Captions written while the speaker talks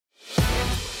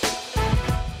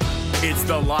It's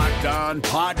the Locked On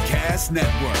Podcast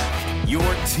Network, your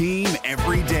team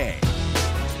every day.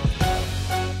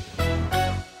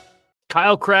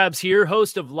 Kyle Krabs here,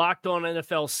 host of Locked On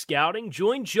NFL Scouting.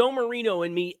 Join Joe Marino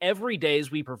and me every day as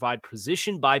we provide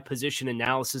position-by-position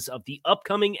analysis of the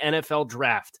upcoming NFL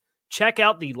Draft. Check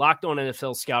out the Locked On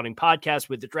NFL Scouting podcast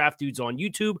with the Draft Dudes on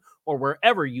YouTube or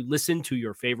wherever you listen to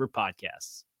your favorite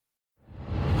podcasts.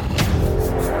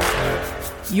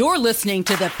 You're listening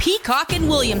to the Peacock and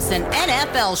Williamson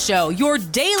NFL Show, your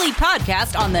daily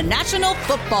podcast on the National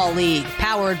Football League,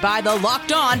 powered by the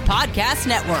Locked On Podcast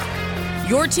Network.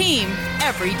 Your team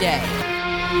every day.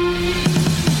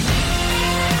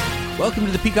 Welcome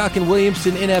to the Peacock and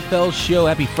Williamson NFL Show.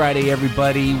 Happy Friday,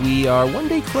 everybody. We are one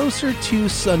day closer to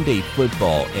Sunday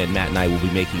football, and Matt and I will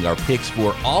be making our picks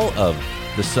for all of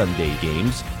the Sunday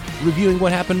games, reviewing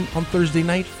what happened on Thursday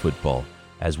night football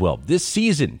as well. This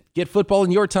season, get football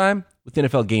in your time with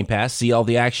NFL Game Pass. See all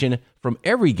the action from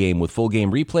every game with full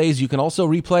game replays. You can also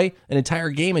replay an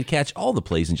entire game and catch all the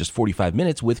plays in just 45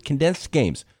 minutes with condensed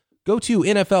games. Go to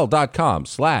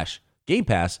NFL.com/Game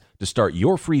Pass to start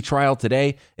your free trial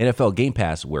today. NFL Game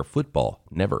Pass, where football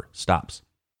never stops.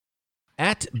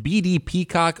 At BD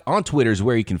Peacock on Twitter is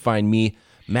where you can find me,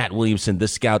 Matt Williamson, the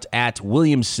scout, at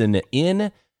Williamson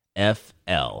NFL.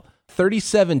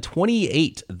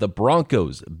 37-28, the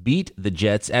Broncos beat the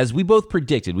Jets, as we both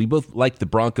predicted. We both liked the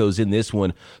Broncos in this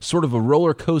one. Sort of a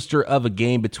roller coaster of a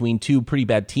game between two pretty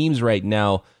bad teams right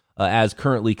now, as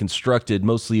currently constructed,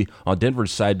 mostly on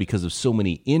Denver's side because of so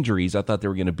many injuries. I thought they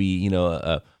were going to be,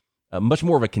 a much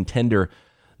more of a contender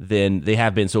than they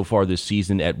have been so far this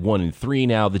season at 1-3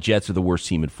 now. The Jets are the worst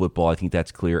team in football. I think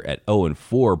that's clear at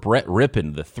 0-4. Brett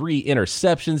Rippon, the 3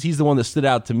 interceptions. He's the one that stood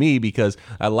out to me because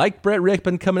I liked Brett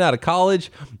Rippon coming out of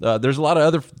college. There's a lot of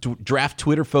other draft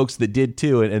Twitter folks that did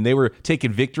too, and they were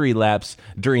taking victory laps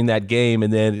during that game,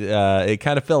 and then it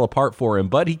kind of fell apart for him.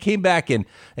 But he came back, and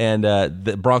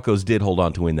the Broncos did hold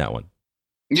on to win that one.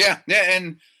 Yeah,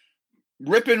 and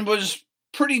Rippon was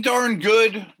pretty darn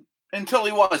good until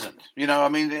he wasn't,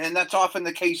 and that's often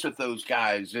the case with those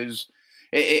guys.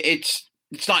 It's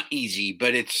not easy,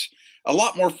 but it's a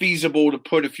lot more feasible to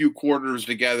put a few quarters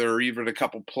together or even a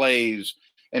couple plays,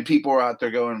 and people are out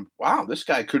there going, "Wow, this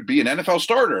guy could be an NFL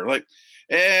starter." Like,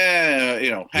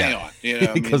 hang on,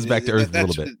 It goes back to earth a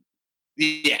little bit.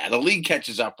 Yeah, the league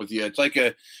catches up with you. It's like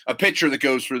a pitcher that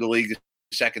goes through the league the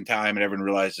second time, and everyone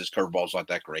realizes his curveball's not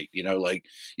that great. Like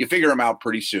you figure him out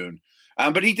pretty soon.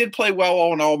 But he did play well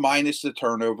all in all, minus the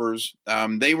turnovers.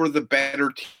 They were the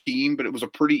better team, but it was a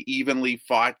pretty evenly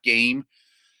fought game.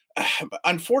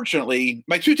 Unfortunately,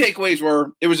 my 2 takeaways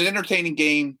were it was an entertaining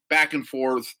game, back and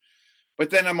forth.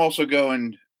 But then I'm also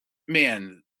going,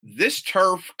 man, this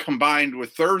turf combined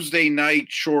with Thursday night,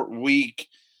 short week,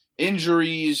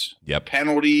 injuries,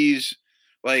 penalties,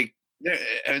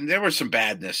 there was some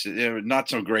badness. Not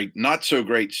so great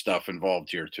stuff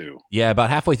involved here too. Yeah, about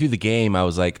halfway through the game, I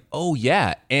was like, "Oh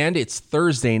yeah!" And it's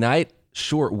Thursday night,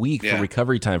 short week for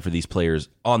recovery time for these players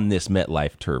on this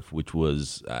MetLife turf, which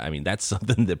was, that's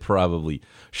something that probably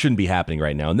shouldn't be happening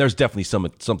right now. And there's definitely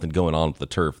something going on with the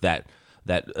turf that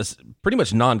pretty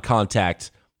much non-contact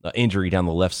injury down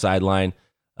the left sideline.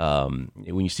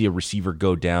 When you see a receiver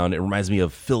go down, it reminds me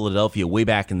of Philadelphia way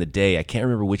back in the day. I can't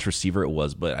remember which receiver it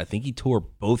was, but I think he tore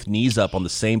both knees up on the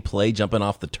same play, jumping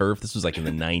off the turf. This was like in the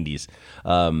 90s.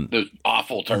 The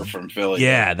awful turf from Philly.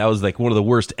 Yeah, that was like one of the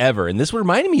worst ever. And this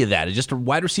reminded me of that. It's just a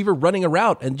wide receiver running a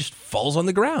route and just falls on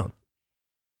the ground.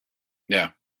 Yeah.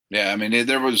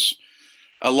 There was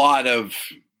a lot of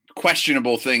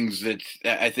questionable things that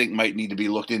I think might need to be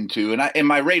looked into. And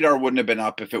my radar wouldn't have been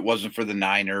up if it wasn't for the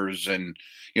Niners and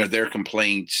their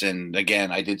complaints. And again,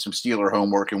 I did some Steeler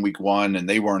homework in week 1 and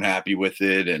they weren't happy with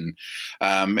it. And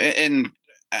I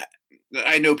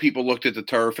know people looked at the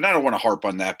turf, and I don't want to harp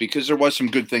on that because there was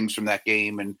some good things from that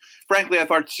game. And frankly, I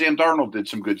thought Sam Darnold did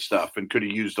some good stuff and could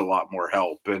have used a lot more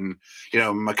help. And,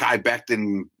 Mekhi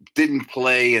Becton didn't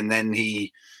play, and then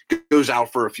he goes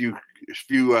out for a few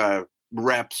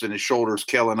reps and his shoulder's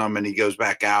killing him and he goes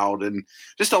back out, and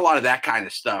just a lot of that kind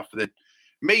of stuff that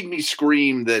made me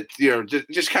scream that,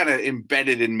 just kind of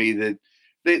embedded in me that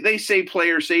they say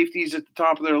player safety is at the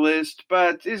top of their list,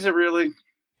 but is it really?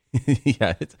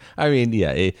 Yeah,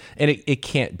 it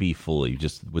can't be fully,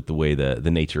 just with the way the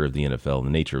nature of the NFL and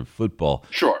the nature of football.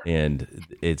 Sure. And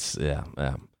it's, I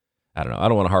don't know. I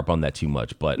don't want to harp on that too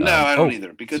much, but no, I don't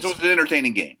either, because it was an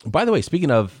entertaining game. By the way,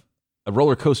 speaking of a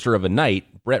roller coaster of a night,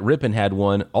 Brett Rippon had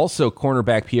one. Also,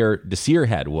 cornerback Pierre Desir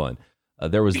had one.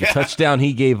 There was the touchdown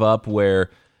he gave up where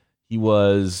he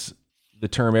was, the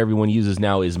term everyone uses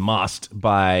now is mossed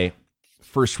by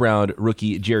first-round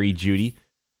rookie Jerry Jeudy.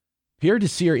 Pierre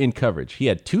Desir in coverage. He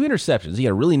had 2 interceptions. He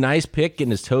had a really nice pick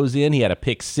getting his toes in. He had a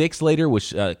pick 6 later,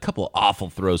 which a couple of awful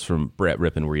throws from Brett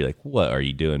Rippon where you're like, what are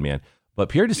you doing, man? But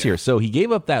Pierre Desir, so he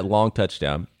gave up that long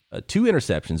touchdown, 2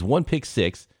 interceptions, 1 pick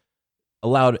 6,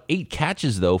 allowed 8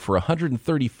 catches, though, for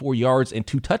 134 yards and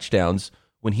 2 touchdowns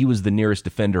when he was the nearest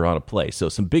defender on a play. So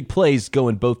some big plays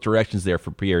going both directions there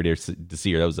for Pierre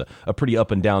Desir. That was a pretty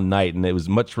up and down night, and it was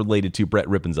much related to Brett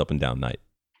Rippon's up and down night.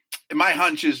 My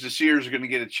hunch is Desir's are going to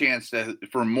get a chance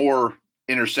for more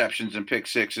interceptions and pick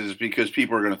sixes because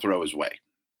people are going to throw his way.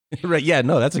 Right. Yeah,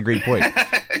 no, that's a great point.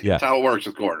 Yeah. That's how it works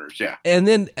with corners. Yeah. And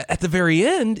then at the very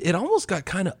end, it almost got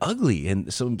kind of ugly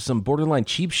and some borderline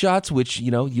cheap shots, which,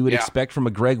 you would expect from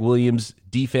a Greg Williams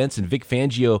defense, and Vic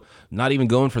Fangio not even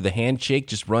going for the handshake,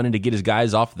 just running to get his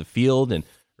guys off the field. And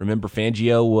remember,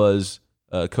 Fangio was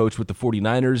coach with the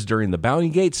 49ers during the Bounty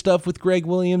Gate stuff with Greg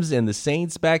Williams and the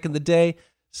Saints back in the day.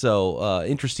 So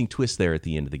interesting twist there at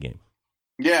the end of the game.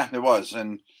 Yeah, it was.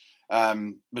 And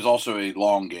it was also a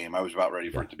long game. I was about ready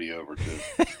for it to be over, too.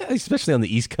 Especially on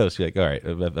the East Coast. You're like, all right,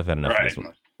 I've had enough of this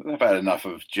one. I've had enough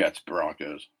of Jets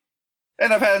Broncos.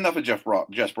 And I've had enough of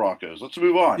Jets Broncos. Let's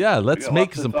move on. Yeah, let's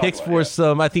make some picks for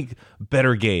some, I think,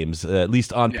 better games, at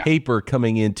least on paper,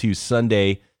 coming into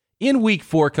Sunday in Week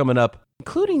 4 coming up,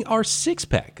 including our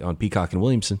 6-pack on Peacock and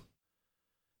Williamson.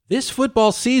 This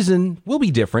football season will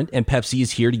be different, and Pepsi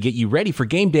is here to get you ready for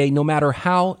game day no matter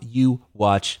how you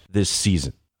watch this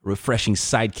season. A refreshing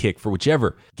sidekick for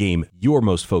whichever game you're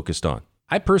most focused on.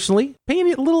 I personally,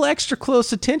 paying a little extra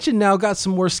close attention now, got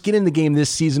some more skin in the game this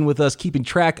season with us keeping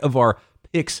track of our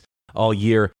picks all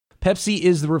year. Pepsi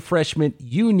is the refreshment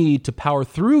you need to power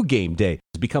through game day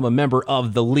to become a member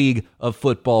of the League of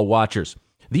Football Watchers.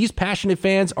 These passionate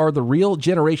fans are the real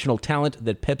generational talent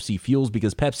that Pepsi fuels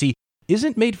because Pepsi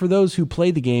isn't made for those who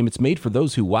play the game, it's made for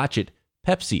those who watch it.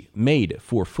 Pepsi, made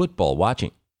for football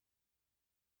watching.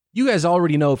 You guys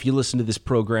already know if you listen to this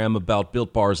program about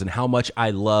Built Bars and how much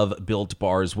I love Built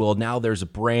Bars. Well, now there's a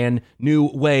brand new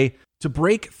way to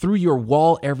break through your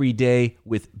wall every day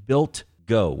with Built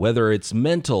Go. Whether it's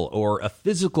mental or a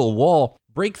physical wall,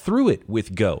 break through it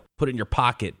with Go. Put it in your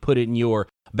pocket, put it in your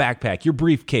backpack, your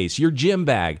briefcase, your gym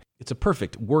bag. It's a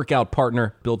perfect workout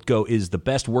partner. Built Go is the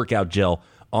best workout gel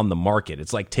on the market.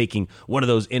 It's like taking one of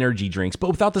those energy drinks, but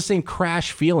without the same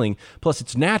crash feeling. Plus,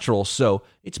 it's natural, so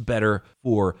it's better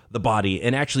for the body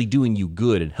and actually doing you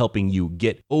good and helping you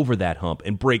get over that hump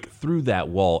and break through that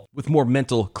wall with more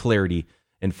mental clarity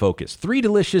and focus. 3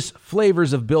 delicious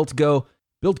flavors of Built Go.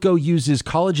 Built Go uses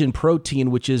collagen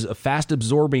protein, which is a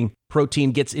fast-absorbing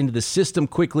protein, gets into the system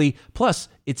quickly. Plus,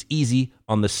 it's easy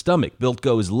on the stomach. Built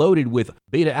Go is loaded with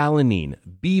beta-alanine,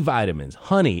 B vitamins,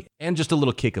 honey, and just a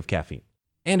little kick of caffeine.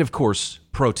 And, of course,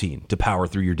 protein to power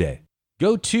through your day.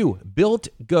 Go to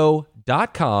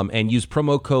BuiltGo.com and use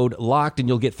promo code LOCKED, and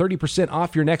you'll get 30%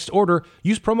 off your next order.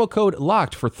 Use promo code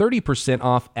LOCKED for 30%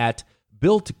 off at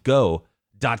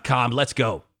BuiltGo.com. Let's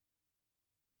go.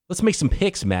 Let's make some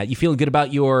picks, Matt. You feeling good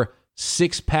about your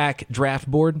 6-pack draft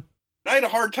board? I had a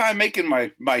hard time making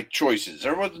my choices.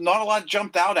 There was not a lot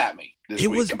jumped out at me this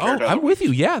week. I'm with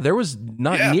you. Yeah, there was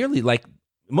not nearly like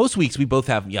most weeks we both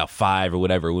have 5 or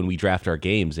whatever when we draft our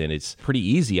games, and it's pretty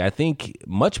easy. I think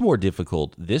much more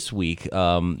difficult this week.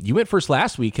 You went first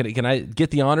last week. Can I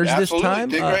get the honors this time?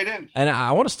 Dig right in. And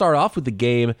I want to start off with the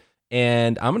game,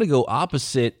 and I'm going to go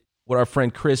opposite what our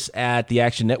friend Chris at the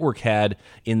Action Network had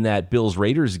in that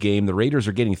Bills-Raiders game. The Raiders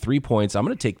are getting 3 points. I'm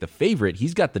going to take the favorite.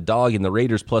 He's got the dog in the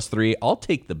Raiders +3. I'll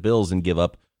take the Bills and give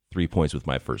up 3 points with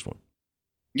my first one.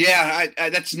 Yeah, I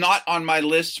that's not on my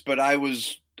list, but I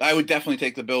would definitely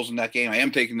take the Bills in that game. I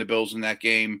am taking the Bills in that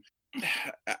game.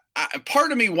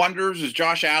 Part of me wonders, is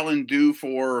Josh Allen due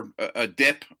for a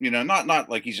dip? Not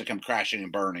like he's going to come crashing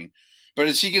and burning, but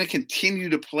is he going to continue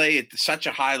to play at such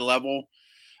a high level,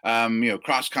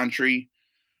 cross country?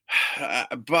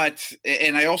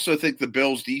 And I also think the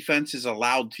Bills defense has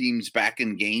allowed teams back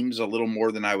in games a little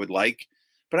more than I would like,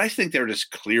 but I think they're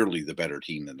just clearly the better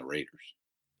team than the Raiders.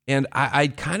 And I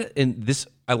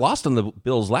lost on the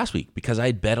Bills last week because I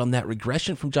had bet on that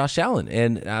regression from Josh Allen,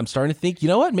 and I'm starting to think, you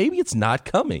know what, maybe it's not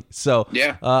coming. So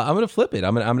I'm going to flip it.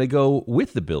 I'm going to go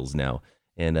with the Bills now,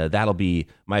 and that'll be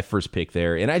my first pick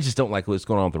there. And I just don't like what's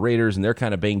going on with the Raiders, and they're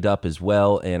kind of banged up as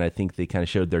well. And I think they kind of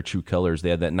showed their true colors.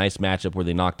 They had that nice matchup where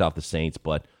they knocked off the Saints,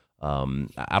 but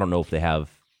I don't know if they have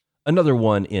another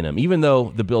one in them, even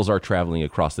though the Bills are traveling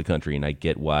across the country, and I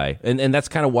get why. And that's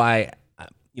kind of why.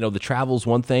 The travel's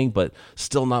one thing, but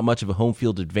still not much of a home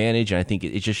field advantage. And I think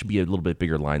it just should be a little bit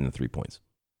bigger line than 3 points.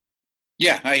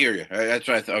 Yeah, I hear you. That's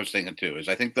what I was thinking too, is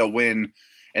I think they'll win,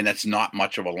 and that's not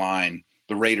much of a line.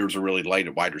 The Raiders are really light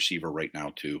at wide receiver right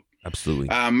now too. Absolutely.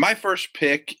 My first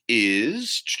pick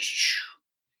is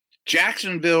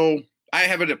Jacksonville. I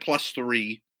have it at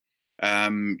 +3,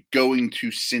 going to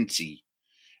Cincy.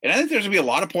 And I think there's going to be a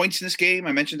lot of points in this game.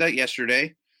 I mentioned that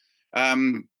yesterday.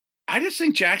 I just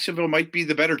think Jacksonville might be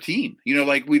the better team.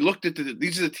 Like we looked at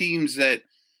these are the teams that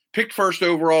picked first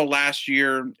overall last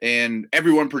year, and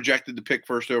everyone projected to pick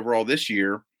first overall this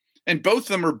year. And both of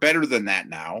them are better than that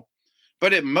now.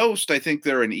 But at most, I think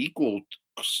they're an equal,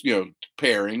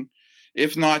 pairing,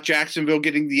 if not Jacksonville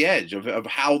getting the edge of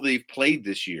how they've played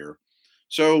this year.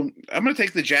 So I'm going to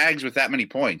take the Jags with that many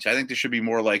points. I think this should be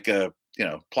more like a,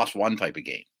 +1 type of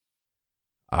game.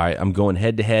 All right, I'm going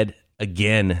head-to-head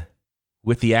again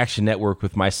with the Action Network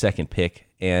with my second pick,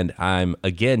 and I'm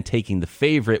again taking the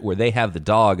favorite where they have the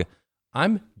dog.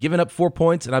 I'm giving up 4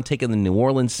 points, and I'm taking the New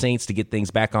Orleans Saints to get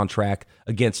things back on track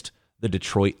against the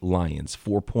Detroit Lions.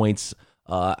 4 points.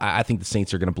 I think the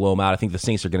Saints are going to blow them out. I think the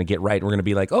Saints are going to get right. We're going to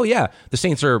be like, oh, yeah, the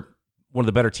Saints are one of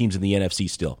the better teams in the NFC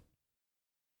still.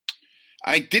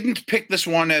 I didn't pick this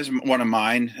one as one of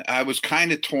mine. I was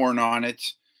kind of torn on it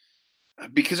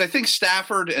because I think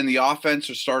Stafford and the offense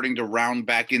are starting to round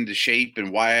back into shape,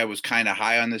 and why I was kind of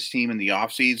high on this team in the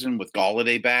offseason with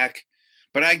Golladay back.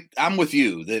 But I'm with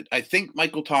you that I think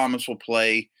Michael Thomas will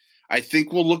play. I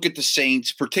think we'll look at the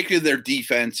Saints, particularly their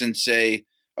defense, and say,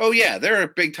 oh, yeah, they're a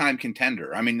big-time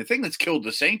contender. I mean, the thing that's killed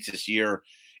the Saints this year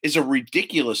is a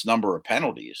ridiculous number of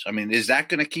penalties. I mean, is that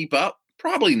going to keep up?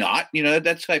 Probably not.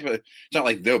 That's it's not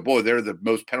like, they're the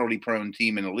most penalty-prone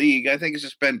team in the league. I think it's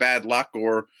just been bad luck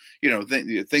or,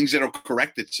 things that'll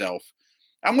correct itself.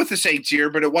 I'm with the Saints here,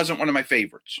 but it wasn't one of my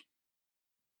favorites.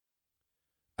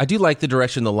 I do like the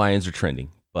direction the Lions are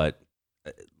trending, but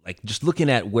just looking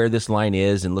at where this line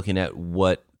is and looking at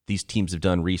what these teams have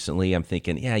done recently, I'm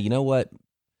thinking, yeah, you know what?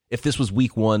 If this was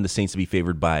week 1, the Saints would be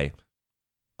favored by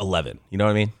 11. You know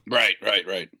what I mean? Right.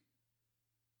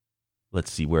 Let's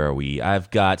see, where are we?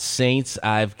 I've got Saints.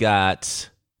 I've got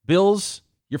Bills.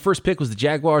 Your first pick was the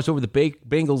Jaguars over the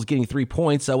Bengals getting 3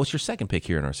 points. What's your second pick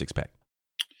here in our 6-pack?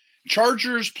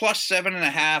 Chargers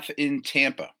 +7.5 in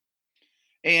Tampa.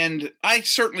 And I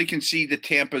certainly can see that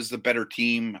Tampa's the better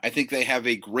team. I think they have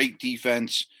a great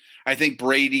defense. I think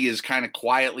Brady is kind of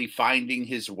quietly finding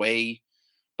his way.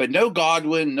 But no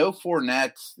Godwin, no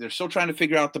Fournette. They're still trying to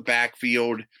figure out the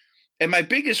backfield. And my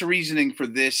biggest reasoning for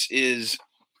this is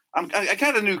I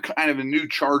got a new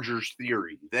Chargers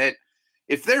theory that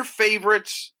if they're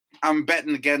favorites, I'm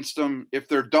betting against them. If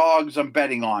they're dogs, I'm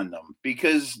betting on them,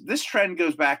 because this trend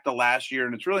goes back to last year,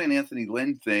 and it's really an Anthony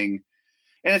Lynn thing,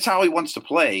 and it's how he wants to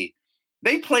play.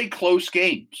 They play close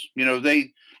games.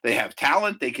 They have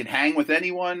talent. They can hang with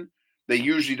anyone. They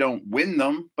usually don't win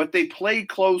them, but they play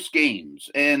close games.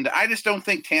 And I just don't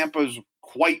think Tampa's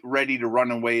quite ready to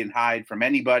run away and hide from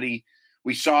anybody.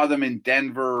 We saw them in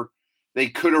Denver. They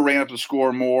could have ran up the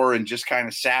score more and just kind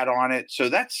of sat on it. So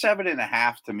that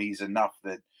 7.5 to me is enough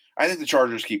that I think the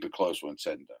Chargers keep it close when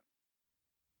said and done.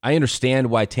 I understand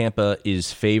why Tampa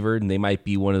is favored, and they might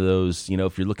be one of those,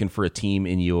 if you're looking for a team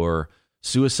in your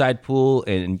suicide pool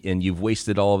and you've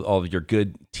wasted all of your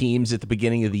good teams at the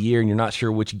beginning of the year and you're not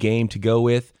sure which game to go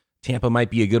with, Tampa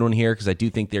might be a good one here because I do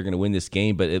think they're going to win this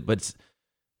game, but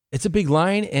it's a big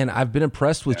line, and I've been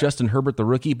impressed with Justin Herbert, the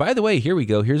rookie. By the way, here we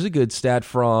go. Here's a good stat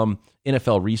from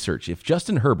NFL Research. If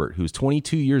Justin Herbert, who's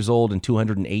 22 years old and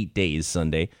 208 days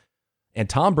Sunday, and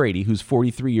Tom Brady, who's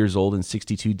 43 years old and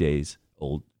 62 days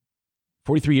old,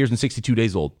 43 years and 62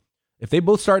 days old, if they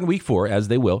both start in week 4, as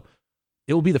they will,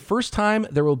 it will be the first time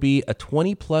there will be a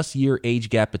 20-plus year age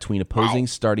gap between opposing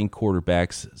starting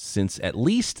quarterbacks since at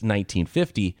least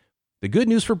 1950. The good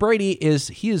news for Brady is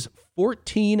he is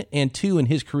 14-2 in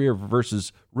his career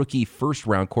versus rookie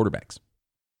first-round quarterbacks.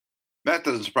 That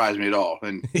doesn't surprise me at all.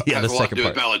 And yeah, has a lot to do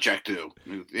with Belichick, too.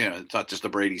 It's not just a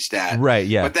Brady stat. Right,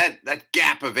 yeah. But that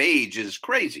gap of age is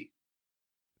crazy.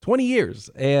 20 years.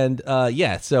 And,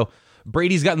 so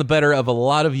Brady's gotten the better of a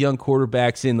lot of young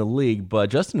quarterbacks in the league, but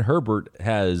Justin Herbert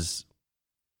has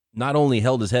not only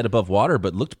held his head above water,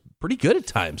 but looked pretty good at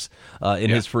times in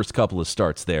his first couple of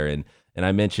starts there. And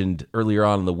I mentioned earlier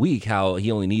on in the week how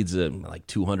he only needs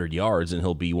 200 yards, and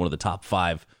he'll be one of the top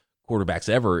 5 quarterbacks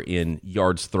ever in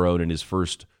yards thrown in his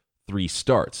first 3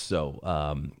 starts. So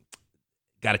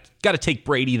got to take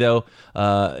Brady, though,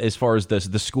 as far as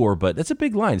the score. But that's a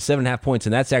big line, 7.5 points,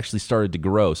 and that's actually started to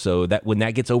grow. So that when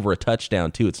that gets over a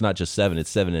touchdown, too, it's not just 7,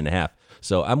 it's 7.5.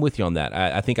 So I'm with you on that.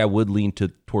 I think I would lean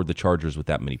toward the Chargers with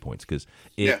that many points because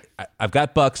I've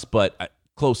got Bucks, but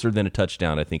closer than a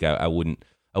touchdown. I think I wouldn't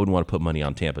want to put money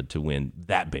on Tampa to win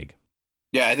that big.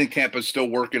 Yeah, I think Tampa's still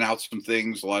working out some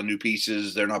things, a lot of new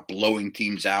pieces. They're not blowing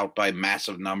teams out by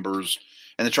massive numbers.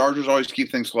 And the Chargers always keep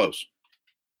things close.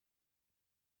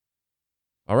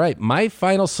 All right, my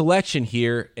final selection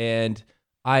here, and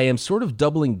I am sort of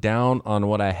doubling down on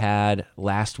what I had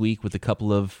last week with a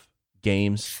couple of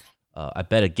games. I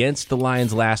bet against the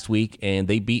Lions last week, and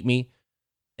they beat me.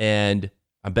 And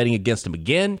I'm betting against them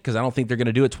again because I don't think they're going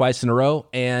to do it twice in a row.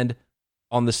 And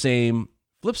on the same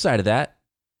flip side of that,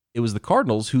 it was the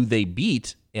Cardinals who they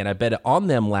beat, and I bet on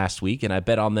them last week, and I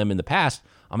bet on them in the past.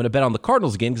 I'm going to bet on the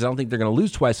Cardinals again because I don't think they're going to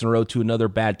lose twice in a row to another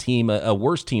bad team, a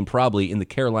worse team probably in the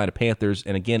Carolina Panthers,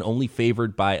 and again, only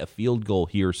favored by a field goal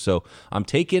here. So I'm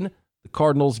taking the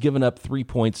Cardinals, giving up 3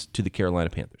 points to the Carolina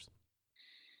Panthers.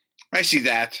 I see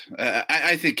that.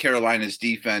 I think Carolina's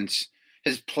defense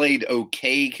has played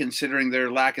okay considering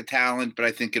their lack of talent, but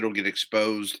I think it'll get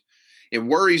exposed. It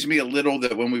worries me a little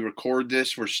that when we record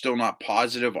this, we're still not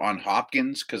positive on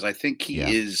Hopkins because I think he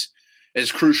is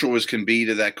as crucial as can be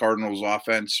to that Cardinals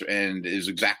offense and is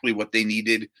exactly what they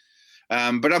needed.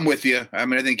 But I'm with you. I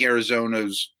mean, I think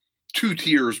Arizona's 2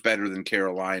 tiers better than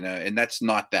Carolina, and that's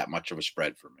not that much of a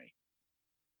spread for me.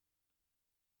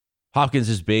 Hopkins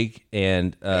is big,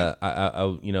 and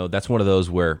I that's one of those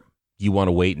where you want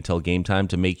to wait until game time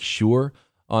to make sure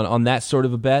on that sort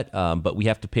of a bet, but we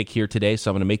have to pick here today,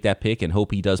 so I'm going to make that pick and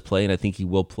hope he does play, and I think he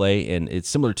will play. And it's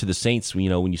similar to the Saints,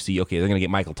 when you see, okay, they're going to get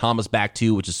Michael Thomas back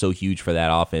too, which is so huge for that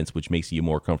offense, which makes you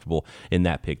more comfortable in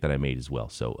that pick that I made as well.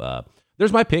 So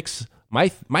there's my picks.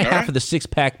 My half of the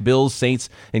 6-pack, Bills, Saints,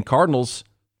 and Cardinals.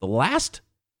 The last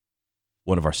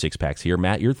one of our 6-packs here.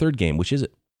 Matt, your third game, which is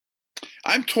it?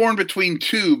 I'm torn between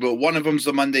 2, but one of them's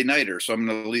the Monday Nighter, so I'm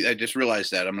going to leave. I just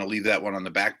realized that. I'm going to leave that one on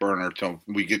the back burner until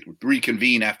we get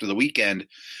reconvene after the weekend.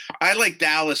 I like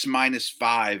Dallas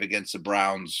 -5 against the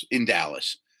Browns in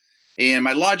Dallas. And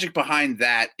my logic behind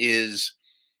that is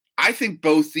I think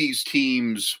both these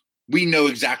teams, we know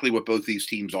exactly what both these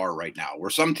teams are right now. Where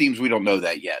some teams, we don't know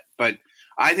that yet. But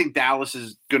I think Dallas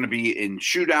is going to be in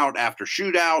shootout after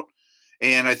shootout.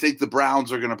 And I think the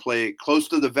Browns are going to play close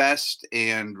to the vest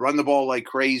and run the ball like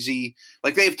crazy.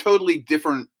 Like they have totally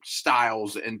different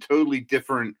styles and totally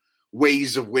different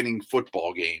ways of winning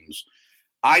football games.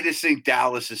 I just think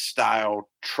Dallas's style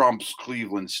trumps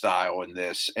Cleveland's style in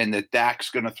this, and that Dak's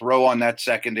going to throw on that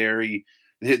secondary.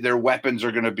 Their weapons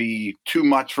are going to be too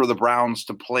much for the Browns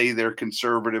to play their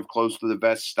conservative, close to the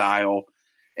vest style.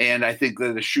 And I think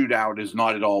that the shootout is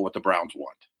not at all what the Browns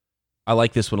want. I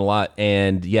like this one a lot.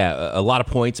 And yeah, a lot of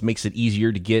points makes it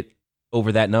easier to get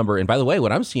over that number. And by the way,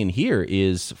 what I'm seeing here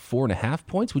is 4.5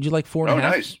 points. Would you like 4.5? Oh,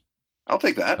 nice. I'll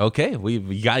take that. Okay.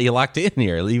 We got you locked in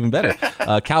here. Even better.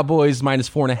 Cowboys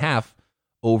 -4.5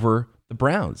 over the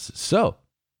Browns. So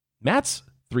Matt's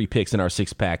 3 picks in our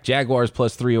 6-pack. Jaguars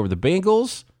 +3 over the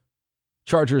Bengals.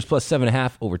 Chargers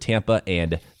 +7.5 over Tampa.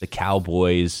 And the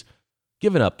Cowboys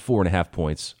giving up 4.5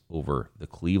 points over the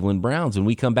Cleveland Browns. When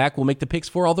we come back, we'll make the picks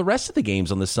for all the rest of the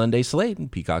games on the Sunday slate.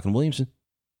 And Peacock and Williamson.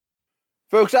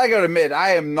 Folks, I got to admit,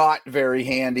 I am not very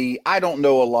handy. I don't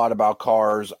know a lot about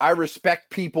cars. I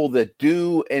respect people that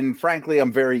do. And frankly,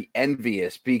 I'm very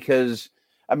envious because,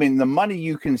 I mean, the money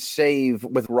you can save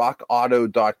with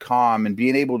rockauto.com and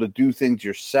being able to do things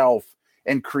yourself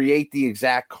and create the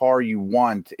exact car you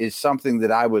want is something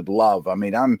that I would love. I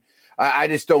mean, I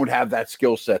just don't have that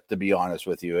skill set, to be honest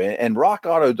with you. And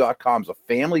rockauto.com is a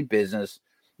family business.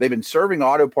 They've been serving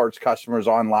auto parts customers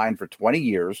online for 20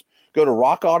 years. Go to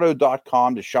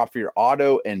rockauto.com to shop for your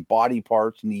auto and body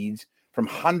parts needs from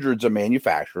hundreds of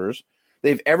manufacturers. They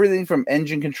have everything from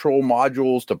engine control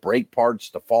modules to brake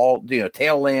parts to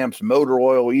tail lamps, motor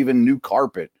oil, even new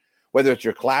carpet. Whether it's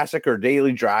your classic or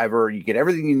daily driver, you get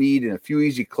everything you need in a few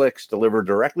easy clicks delivered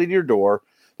directly to your door.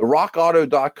 The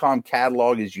rockauto.com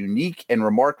catalog is unique and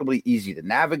remarkably easy to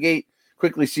navigate.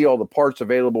 Quickly see all the parts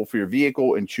available for your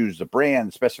vehicle and choose the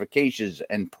brand, specifications,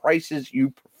 and prices you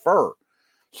prefer.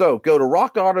 So go to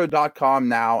rockauto.com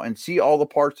now and see all the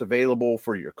parts available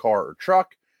for your car or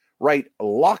truck. Write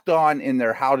Locked On in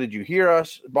their How Did You Hear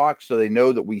Us box so they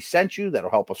know that we sent you. That'll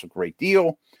help us a great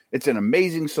deal. It's an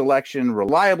amazing selection,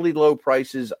 reliably low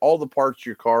prices, all the parts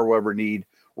your car will ever need.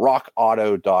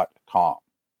 rockauto.com.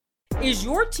 Is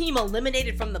your team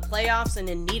eliminated from the playoffs and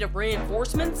in need of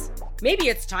reinforcements? Maybe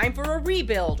it's time for a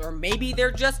rebuild, or maybe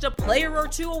they're just a player or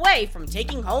two away from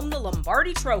taking home the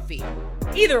Lombardi Trophy.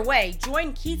 Either way,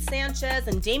 join Keith Sanchez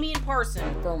and Damian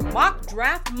Parson for Mock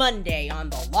Draft Monday on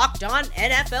the Locked On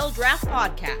NFL Draft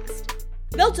Podcast.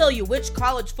 They'll tell you which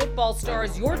college football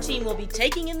stars your team will be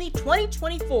taking in the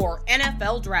 2024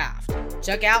 NFL Draft.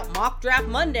 Check out Mock Draft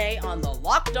Monday on the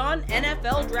Locked On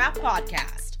NFL Draft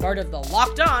Podcast. part of the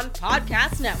Locked On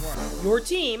Podcast Network, your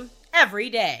team every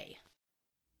day.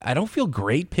 I don't feel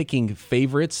great picking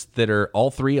favorites that are all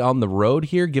three on the road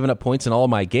here, giving up points in all of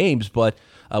my games, but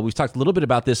we've talked a little bit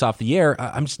about this off the air.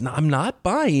 I'm not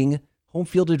buying home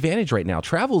field advantage right now.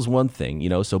 Travel is one thing,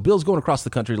 so Bill's going across the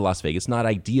country to Las Vegas. Not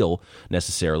ideal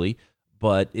necessarily,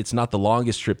 but it's not the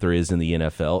longest trip there is in the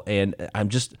NFL, and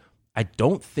I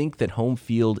don't think that home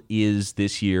field is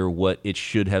this year what it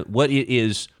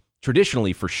is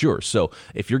traditionally, for sure. So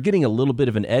if you're getting a little bit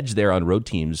of an edge there on road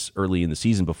teams early in the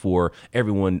season before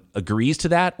everyone agrees to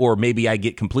that, or maybe I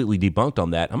get completely debunked on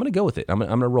that, I'm going to go with it. I'm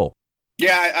going to roll.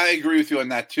 Yeah, I agree with you on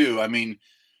that too. I mean,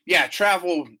 yeah,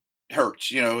 travel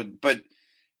hurts, but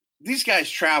these guys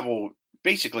travel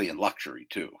basically in luxury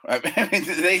too. I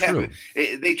mean,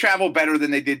 they travel better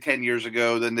than they did 10 years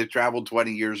ago, than they traveled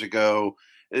 20 years ago.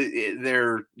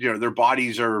 Their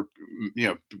bodies are,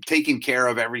 taken care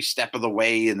of every step of the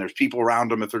way, and there's people around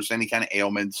them if there's any kind of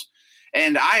ailments.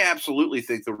 And I absolutely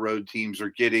think the road teams are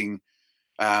getting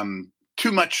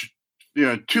too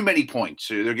many points.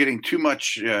 They're getting too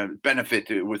much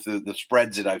benefit with the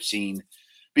spreads that I've seen,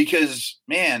 because,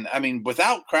 man, I mean,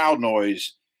 without crowd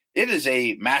noise, it is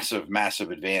a massive,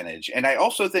 massive advantage. And I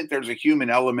also think there's a human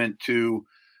element to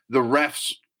the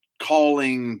refs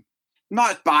calling,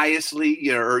 not biasly,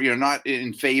 or not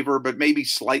in favor, but maybe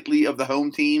slightly of the home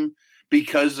team,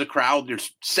 because the crowd,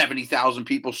 there's 70,000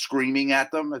 people screaming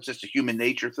at them. It's just a human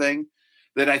nature thing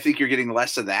that I think you're getting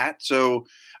less of that. So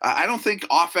I don't think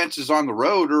offenses on the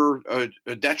road are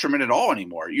a detriment at all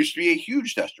anymore. It used to be a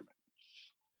huge detriment.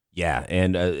 Yeah,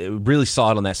 and really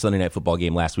saw it on that Sunday Night Football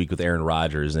game last week with Aaron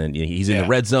Rodgers, and he's in the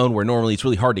red zone where normally it's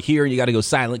really hard to hear, and you got to go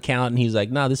silent count, and he's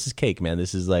like, "No, this is cake, man.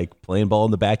 This is like playing ball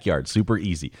in the backyard, super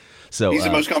easy." So he's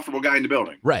the most comfortable guy in the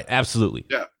building. Right, absolutely.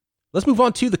 Yeah. Let's move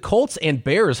on to the Colts and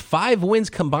Bears. 5 wins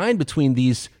combined between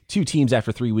these two teams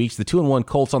after 3 weeks. The 2-1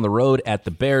 Colts on the road at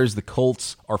the Bears. The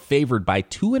Colts are favored by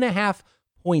 2.5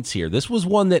 points here. This was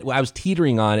one that I was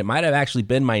teetering on. It might have actually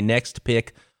been my next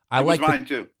pick. It was mine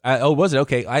too. Was it?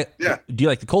 Okay. Yeah. Do you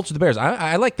like the Colts or the Bears?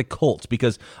 I like the Colts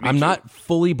because I'm not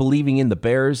fully believing in the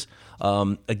Bears.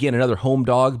 Again, another home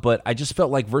dog, but I just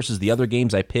felt like versus the other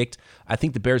games I picked, I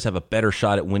think the Bears have a better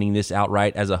shot at winning this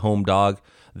outright as a home dog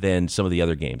than some of the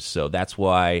other games. So that's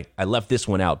why I left this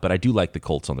one out, but I do like the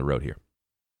Colts on the road here.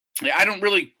 Yeah, I don't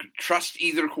really trust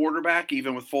either quarterback,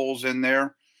 even with Foles in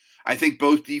there. I think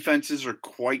both defenses are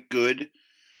quite good,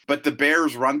 but the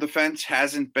Bears' run defense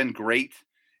hasn't been great.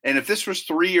 And if this was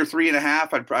 3 or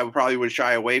 3.5, I probably would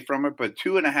shy away from it. But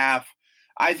 2.5,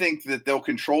 I think that they'll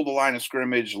control the line of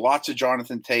scrimmage, lots of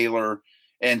Jonathan Taylor,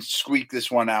 and squeak this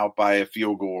one out by a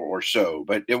field goal or so.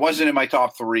 But it wasn't in my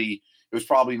top 3. It was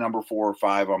probably number 4 or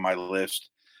 5 on my list.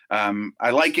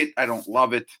 I like it. I don't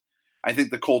love it. I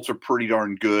think the Colts are pretty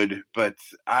darn good, but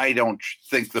I don't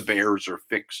think the Bears are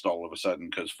fixed all of a sudden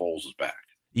because Foles is back.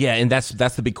 Yeah, and that's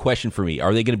the big question for me.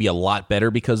 Are they going to be a lot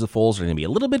better because of Foles? Are they going to be a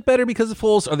little bit better because of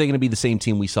Foles? Are they going to be the same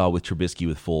team we saw with Trubisky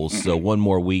with Foles? Mm-hmm. So one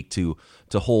more week to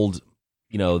hold,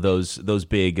 those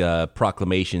big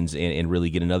proclamations and really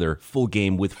get another full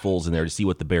game with Foles in there to see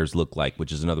what the Bears look like,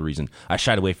 which is another reason I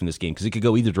shied away from this game because it could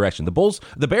go either direction. The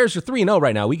Bears are 3-0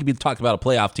 right now. We could be talking about a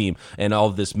playoff team and all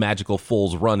of this magical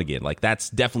Foles run again. Like that's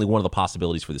definitely one of the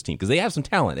possibilities for this team because they have some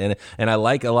talent and I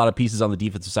like a lot of pieces on the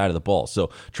defensive side of the ball.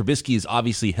 So Trubisky has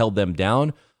obviously held them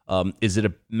down. Is it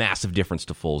a massive difference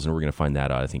to Foles? And we're going to find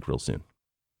that out, I think, real soon.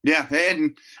 Yeah,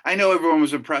 and I know everyone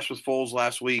was impressed with Foles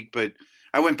last week, but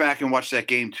I went back and watched that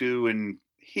game too, and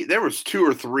there was 2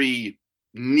 or 3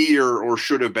 near or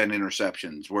should have been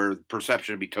interceptions where the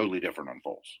perception would be totally different on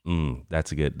Foles.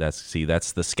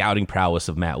 That's the scouting prowess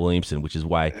of Matt Williamson, which is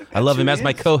why I love him as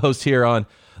my co-host here on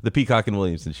the Peacock and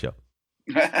Williamson show.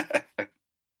 The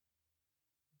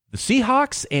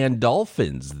Seahawks and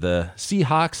Dolphins. The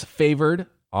Seahawks favored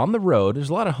on the road. There's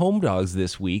a lot of home dogs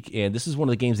this week, and this is one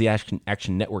of the games the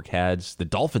Action Network has. The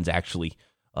Dolphins actually,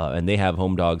 and they have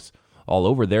home dogs all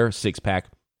over their 6-pack.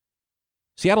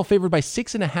 Seattle favored by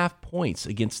 6.5 points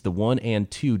against the 1 and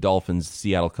 2 Dolphins.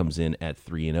 Seattle comes in at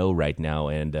 3-0 right now,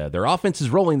 and their offense is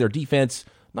rolling. Their defense,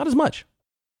 not as much.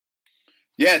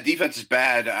 Yeah, defense is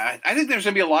bad. I think there's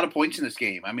going to be a lot of points in this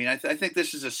game. I mean, I think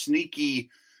this is a sneaky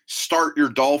start your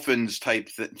Dolphins type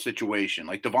situation.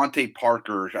 Like Devontae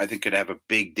Parker, I think could have a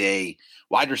big day.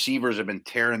 Wide receivers have been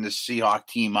tearing this Seahawks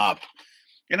team up.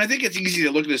 And I think it's easy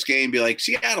to look at this game and be like,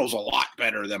 Seattle's a lot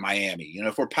better than Miami.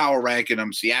 If we're power ranking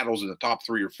them, Seattle's in the top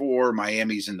 3 or 4,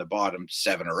 Miami's in the bottom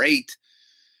 7 or 8.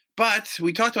 But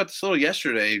we talked about this a little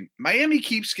yesterday. Miami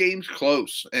keeps games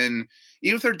close, and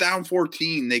even if they're down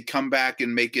 14, they come back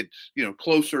and make it,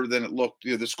 closer than it looked.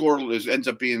 The score ends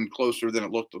up being closer than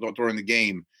it looked during the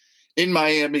game. In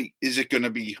Miami, is it going to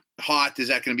be hot? Is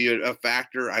that going to be a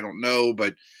factor? I don't know,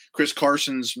 but Chris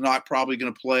Carson's not probably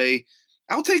going to play.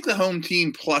 I'll take the home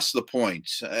team plus the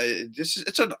points.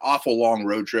 It's an awful long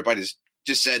road trip. I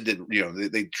just said that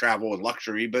they travel in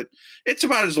luxury, but it's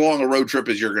about as long a road trip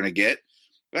as you're going to get.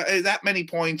 That many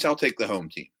points, I'll take the home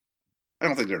team. I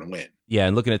don't think they're going to win. Yeah,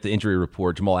 and looking at the injury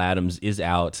report, Jamal Adams is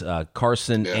out.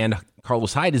 Carson and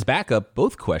Carlos Hyde, his backup,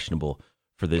 both questionable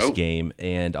for this game.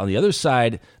 And on the other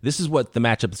side, this is what the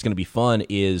matchup that's going to be fun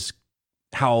is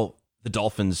how the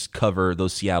Dolphins cover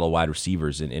those Seattle wide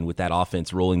receivers. And with that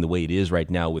offense rolling the way it is right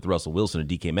now with Russell Wilson and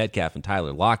DK Metcalf and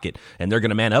Tyler Lockett, and they're going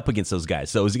to man up against those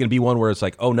guys. So is it going to be one where it's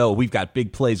like, oh no, we've got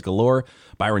big plays galore?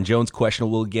 Byron Jones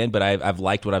questionable again, but I've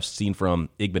liked what I've seen from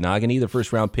Igbenogany, the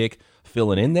first-round pick,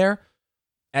 filling in there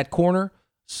at corner.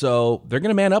 So they're going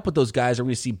to man up with those guys. Are we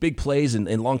going to see big plays and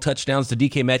long touchdowns to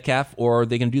DK Metcalf, or are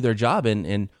they going to do their job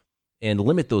and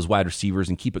limit those wide receivers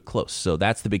and keep it close? So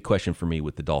that's the big question for me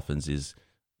with the Dolphins is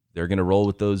they're going to roll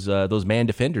with those man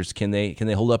defenders. Can they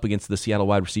hold up against the Seattle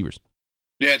wide receivers?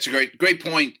 Yeah, it's a great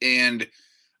point, and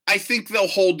I think they'll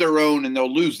hold their own and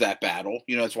they'll lose that battle.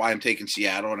 That's why I'm taking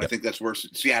Seattle, and I think that's where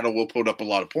Seattle will put up a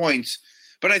lot of points.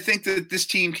 But I think that this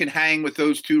team can hang with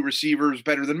those two receivers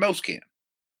better than most can.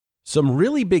 Some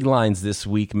really big lines this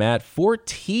week, Matt.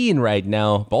 14 right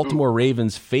now. Baltimore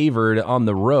Ravens favored on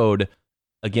the road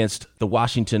against the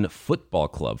Washington Football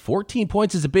Club. 14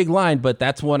 points is a big line, but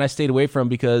that's one I stayed away from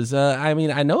because, I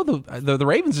know the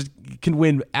Ravens can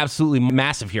win absolutely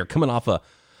massive here, coming off a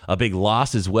big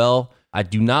loss as well. I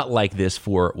do not like this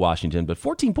for Washington, but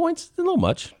 14 points is a little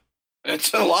much.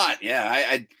 It's a lot, yeah.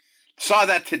 I saw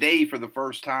that today for the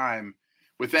first time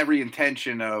with every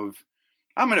intention of,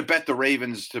 I'm going to bet the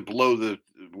Ravens to blow the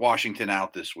Washington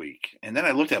out this week. And then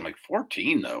I looked at them like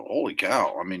 14, though. Holy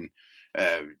cow. I mean,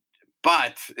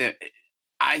 but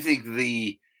I think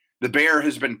the Bear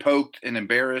has been poked and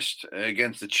embarrassed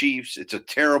against the Chiefs. It's a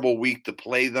terrible week to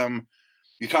play them.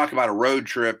 You talk about a road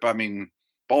trip. I mean,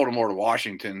 Baltimore to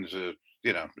Washington's,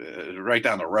 right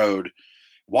down the road.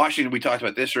 Washington, we talked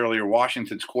about this earlier.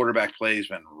 Washington's quarterback play has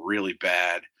been really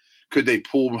bad. Could they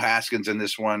pull Haskins in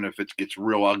this one if it gets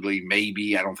real ugly?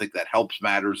 Maybe. I don't think that helps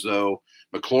matters, though.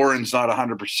 McLaurin's not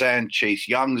 100%. Chase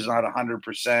Young's not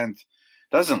 100%.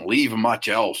 Doesn't leave much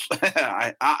else.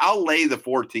 I'll lay the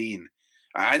 14.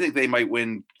 I think they might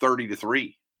win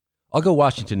 30-3. I'll go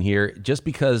Washington here just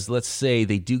because let's say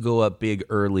they do go up big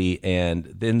early and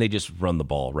then they just run the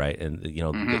ball, right? And,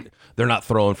 they're not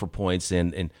throwing for points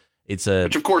and it's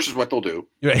which, of course, is what they'll do.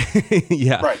 Right.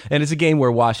 Yeah. Right. And it's a game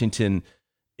where Washington –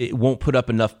 it won't put up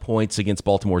enough points against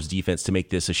Baltimore's defense to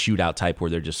make this a shootout type where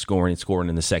they're just scoring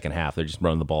in the second half. They're just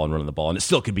running the ball. And it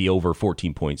still could be over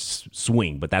 14 points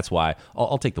swing, but that's why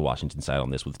I'll take the Washington side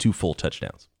on this with 2 full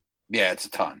touchdowns. Yeah, it's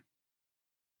a ton.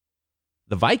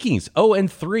 The Vikings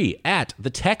 0-3 at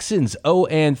the Texans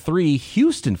 0-3.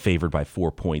 Houston favored by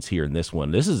 4 points here in this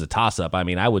one. This is a toss-up. I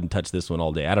mean, I wouldn't touch this one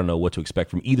all day. I don't know what to expect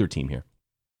from either team here.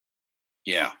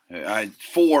 Yeah,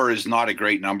 4 is not a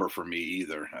great number for me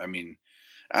either. I mean,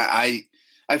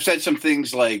 I've said some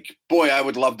things like, boy, I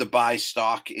would love to buy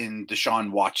stock in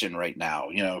Deshaun Watson right now,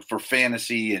 for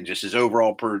fantasy and just his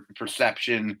overall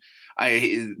perception.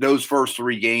 Those first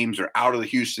 3 games are out of the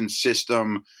Houston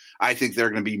system. I think they're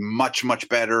going to be much, much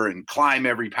better and climb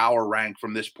every power rank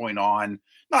from this point on.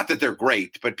 Not that they're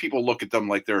great, but people look at them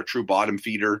like they're a true bottom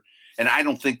feeder. And I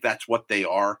don't think that's what they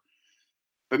are.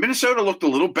 But Minnesota looked a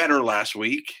little better last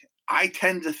week. I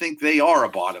tend to think they are a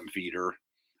bottom feeder.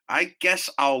 I guess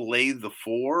I'll lay the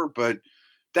 4, but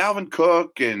Dalvin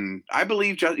Cook and I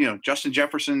believe Justin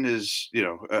Jefferson is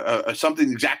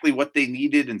something exactly what they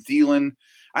needed, and Thielen.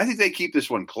 I think they keep this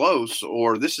one close,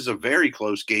 or this is a very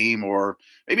close game, or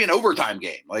maybe an overtime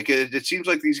game. Like it seems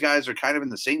like these guys are kind of in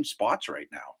the same spots right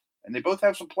now, and they both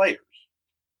have some players.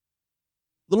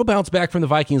 Little bounce back from the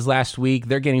Vikings last week.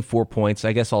 They're getting 4 points.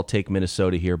 I guess I'll take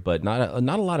Minnesota here, but not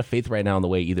a lot of faith right now in the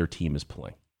way either team is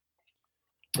playing.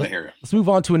 Let's move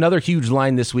on to another huge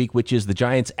line this week, which is the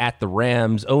Giants at the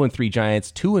Rams. 0-3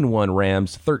 Giants, 2-1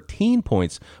 Rams, 13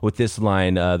 points with this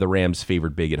line. The Rams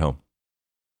favored big at home.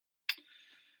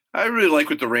 I really like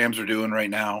what the Rams are doing right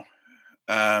now.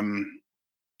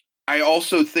 I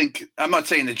also think, I'm not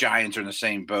saying the Giants are in the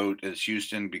same boat as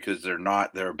Houston because they're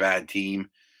not. They're a bad team.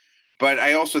 But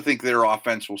I also think their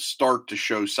offense will start to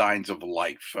show signs of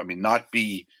life. I mean, not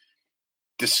be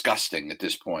disgusting at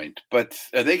this point, but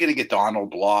are they going to get Donald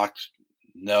blocked?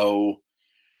 No.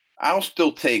 I'll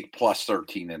still take plus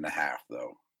 13.5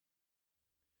 though.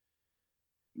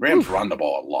 Rams run the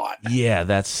ball a lot. Yeah,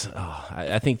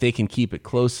 I think they can keep it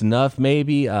close enough.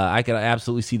 Maybe I could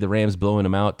absolutely see the Rams blowing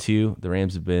them out too. The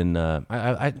Rams have been.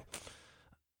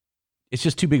 It's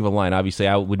just too big of a line. Obviously,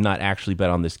 I would not actually bet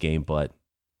on this game, but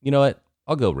you know what?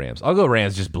 I'll go Rams. I'll go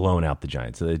Rams just blowing out the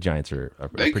Giants. So the Giants are a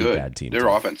pretty bad team. Their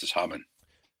offense is humming.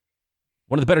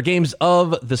 One of the better games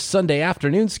of the Sunday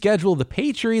afternoon schedule, the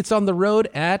Patriots on the road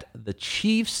at the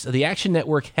Chiefs. The Action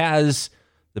Network has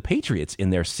the Patriots in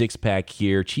their six-pack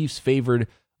here. Chiefs favored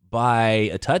by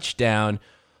a touchdown.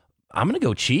 I'm going to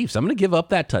go Chiefs. I'm going to give up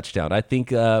that touchdown. I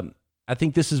think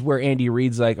this is where Andy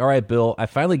Reid's like, all right, Bill, I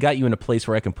finally got you in a place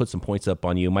where I can put some points up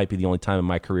on you. It might be the only time in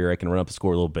my career I can run up the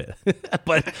score a little bit.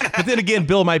 but then again,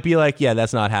 Bill might be like, yeah,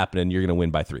 that's not happening. You're going to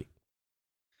win by 3.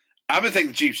 I'm going to take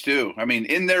the Chiefs too. I mean,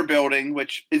 in their building,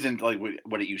 which isn't like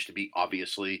what it used to be,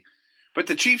 obviously. But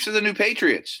the Chiefs are the new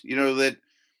Patriots. You know, that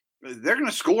they're going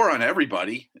to score on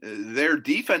everybody. Their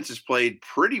defense has played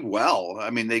pretty well. I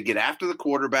mean, they get after the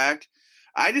quarterback.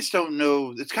 I just don't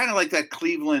know. It's kind of like that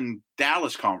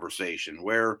Cleveland-Dallas conversation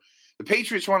where the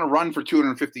Patriots want to run for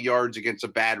 250 yards against a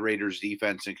bad Raiders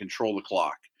defense and control the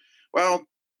clock. Well,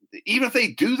 even if they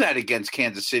do that against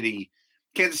Kansas City's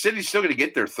still going to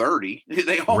get their 30.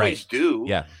 They always do.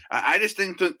 Yeah. I just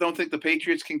don't think the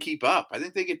Patriots can keep up. I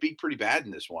think they get beat pretty bad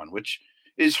in this one, which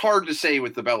is hard to say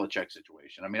with the Belichick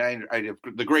situation. I mean, I have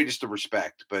the greatest of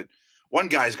respect, but one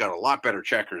guy's got a lot better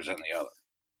checkers than the other.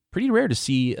 Pretty rare to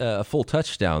see a full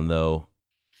touchdown, though,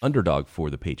 underdog for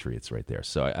the Patriots right there.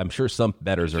 So I'm sure some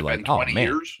bettors are like, oh, man.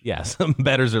 Years? Yeah, some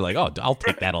bettors are like, oh, I'll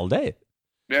take that all day.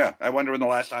 Yeah, I wonder when the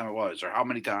last time it was or how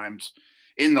many times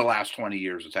in the last 20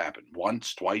 years it's happened.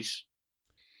 Once, twice?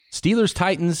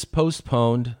 Steelers-Titans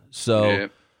postponed. So, yeah.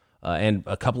 And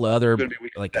a couple of other,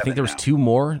 like I think there was 2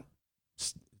 more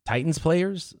Titans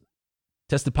players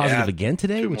tested positive again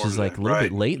today, which is like a little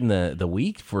bit late in the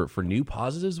week for new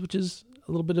positives, which is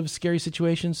a little bit of a scary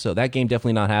situation. So that game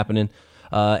definitely not happening.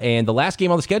 And the last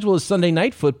game on the schedule is Sunday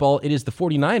Night Football. It is the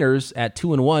 49ers at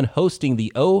 2-1 hosting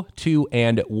the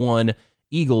 0-2-1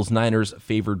 Eagles. Niners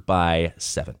favored by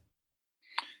 7.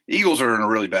 Eagles are in a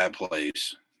really bad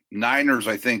place. Niners,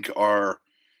 I think, are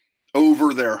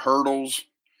over their hurdles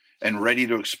and ready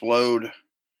to explode.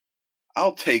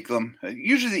 I'll take them.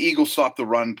 Usually the Eagles stop the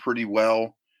run pretty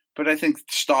well, but I think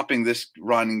stopping this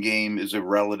running game is a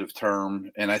relative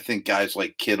term, and I think guys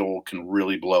like Kittle can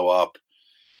really blow up.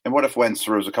 And what if Wentz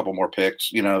throws a couple more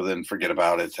picks? Then forget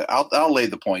about it. I'll lay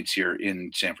the points here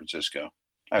in San Francisco.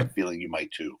 I have a feeling you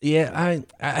might too. Yeah,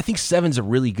 I think 7's a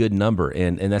really good number,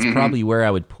 and that's probably where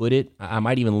I would put it. I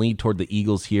might even lean toward the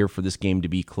Eagles here for this game to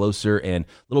be closer and a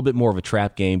little bit more of a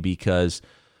trap game because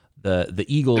the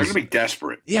Eagles, they're going to be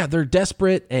desperate. Yeah, they're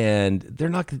desperate, and they're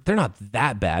not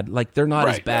that bad. Like, they're not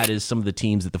as bad as some of the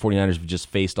teams that the 49ers have just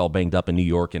faced all banged up in New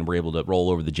York and were able to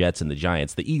roll over the Jets and the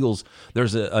Giants. The Eagles,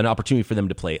 there's an opportunity for them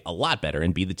to play a lot better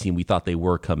and be the team we thought they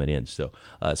were coming in. So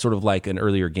sort of like an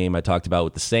earlier game I talked about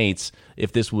with the Saints,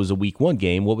 if this was a week 1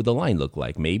 game, what would the line look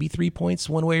like? Maybe 3 points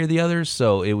one way or the other.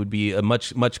 So it would be a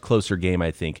much, much closer game, I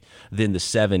think, than the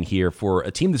 7 here for a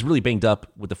team that's really banged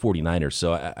up with the 49ers.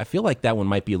 So I feel like that one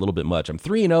might be a little bit much. I'm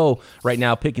 3-0 right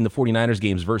now picking the 49ers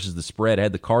games versus the spread. I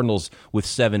had the Cardinals with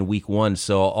 7 week 1,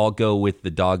 so I'll go with the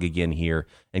dog again here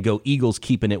and go Eagles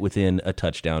keeping it within a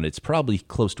touchdown. It's probably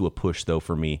close to a push, though,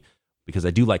 for me because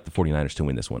I do like the 49ers to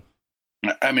win this one.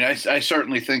 I mean, I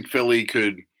certainly think Philly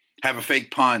could have a fake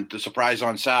punt, a surprise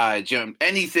on sides,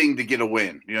 anything to get a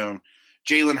win.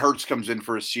 Jalen Hurts comes in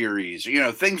for a series,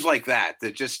 things like that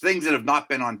just things that have not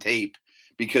been on tape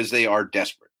because they are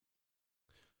desperate.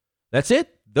 That's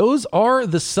it. Those are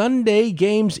the Sunday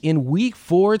games in week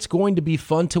 4. It's going to be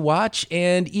fun to watch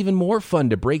and even more fun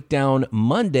to break down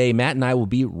Monday. Matt and I will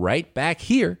be right back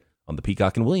here on the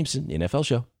Peacock and Williamson NFL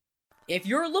Show. If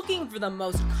you're looking for the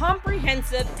most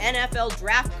comprehensive NFL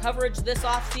draft coverage this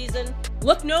offseason,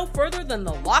 look no further than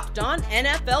the Locked On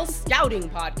NFL Scouting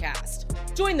Podcast.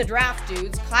 Join the draft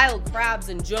dudes, Kyle Krabs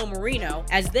and Joe Marino,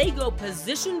 as they go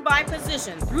position by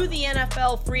position through the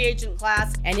NFL free agent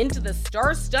class and into the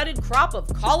star-studded crop of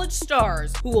college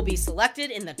stars who will be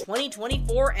selected in the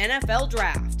 2024 NFL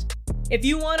Draft. If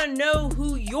you want to know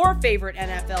who your favorite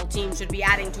NFL team should be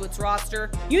adding to its roster,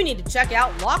 you need to check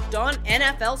out Locked On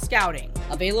NFL Scouting,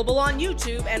 available on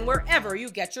YouTube and wherever you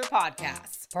get your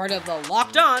podcasts. Part of the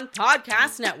Locked On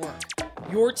Podcast Network,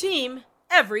 your team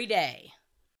every day.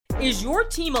 Is your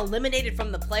team eliminated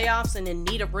from the playoffs and in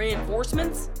need of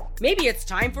reinforcements? Maybe it's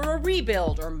time for a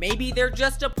rebuild, or maybe they're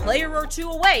just a player or two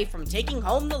away from taking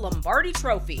home the Lombardi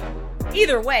Trophy.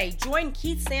 Either way, join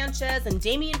Keith Sanchez and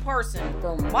Damian Parson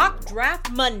for Mock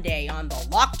Draft Monday on the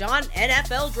Locked On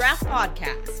NFL Draft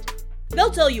Podcast. They'll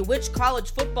tell you which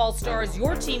college football stars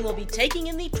your team will be taking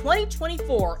in the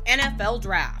 2024 NFL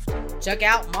Draft. Check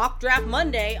out Mock Draft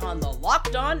Monday on the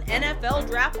Locked On NFL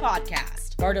Draft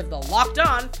Podcast, part of the Locked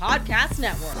On Podcast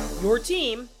Network, your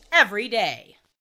team every day.